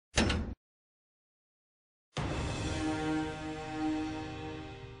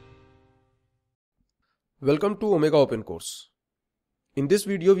Welcome to Omega Open Course. In this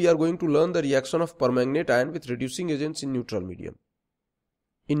video, we are going to learn the reaction of permanganate ion with reducing agents in neutral medium.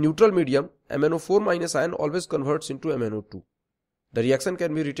 In neutral medium, MnO4- ion always converts into MnO2. The reaction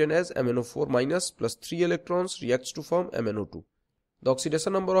can be written as MnO4- plus 3 electrons reacts to form MnO2. The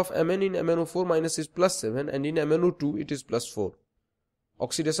oxidation number of Mn in MnO4- is plus 7 and in MnO2 it is plus 4.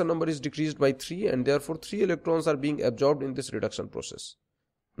 Oxidation number is decreased by 3 and therefore 3 electrons are being absorbed in this reduction process.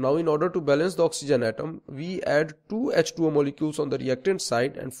 Now in order to balance the oxygen atom, we add 2 H2O molecules on the reactant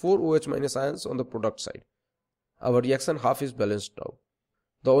side and 4 OH- ions on the product side. Our reaction half is balanced now.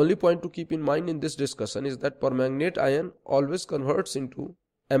 The only point to keep in mind in this discussion is that permanganate ion always converts into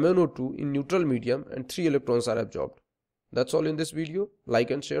MnO2 in neutral medium and 3 electrons are absorbed. That's all in this video.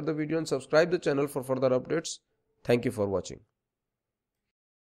 Like and share the video and subscribe the channel for further updates. Thank you for watching.